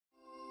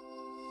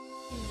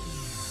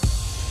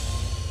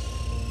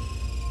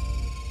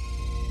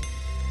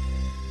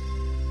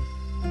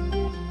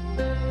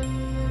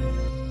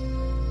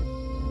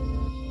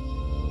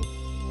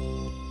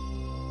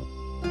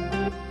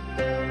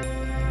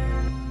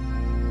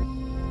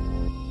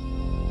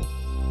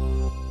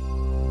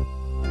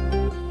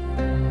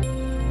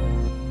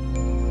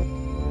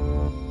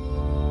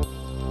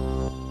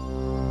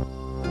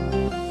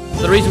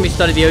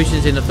study the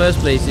oceans in the first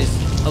place is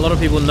a lot of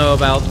people know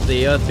about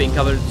the Earth being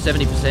covered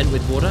 70%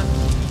 with water,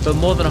 but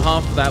more than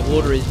half of that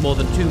water is more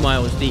than 2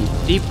 miles deep.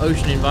 Deep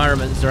ocean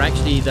environments are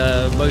actually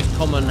the most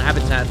common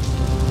habitat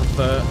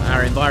for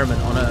our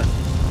environment on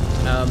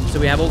Earth. So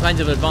we have all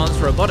kinds of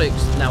advanced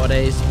robotics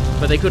nowadays,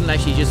 but they couldn't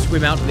actually just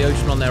swim out to the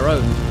ocean on their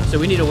own. So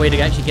we need a way to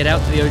actually get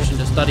out to the ocean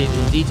to study it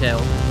in detail,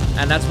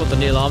 and that's what the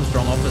Neil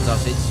Armstrong offers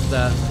us.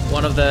 It's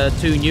one of the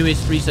 2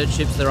 newest research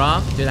ships there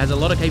are. It has a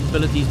lot of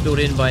capabilities built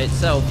in by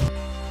itself.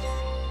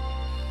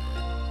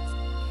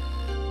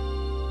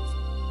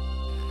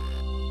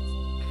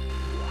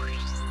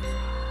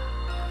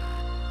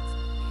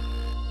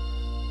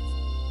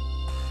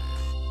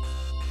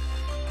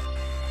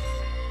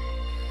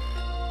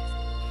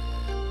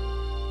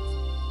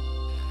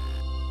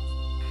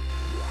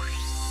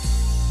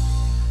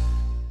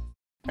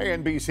 Hey,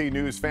 NBC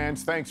News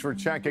fans, thanks for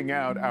checking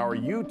out our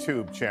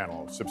YouTube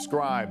channel.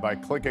 Subscribe by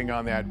clicking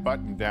on that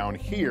button down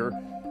here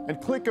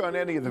and click on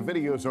any of the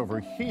videos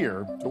over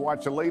here to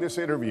watch the latest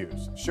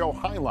interviews, show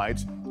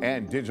highlights,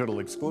 and digital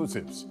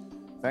exclusives.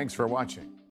 Thanks for watching.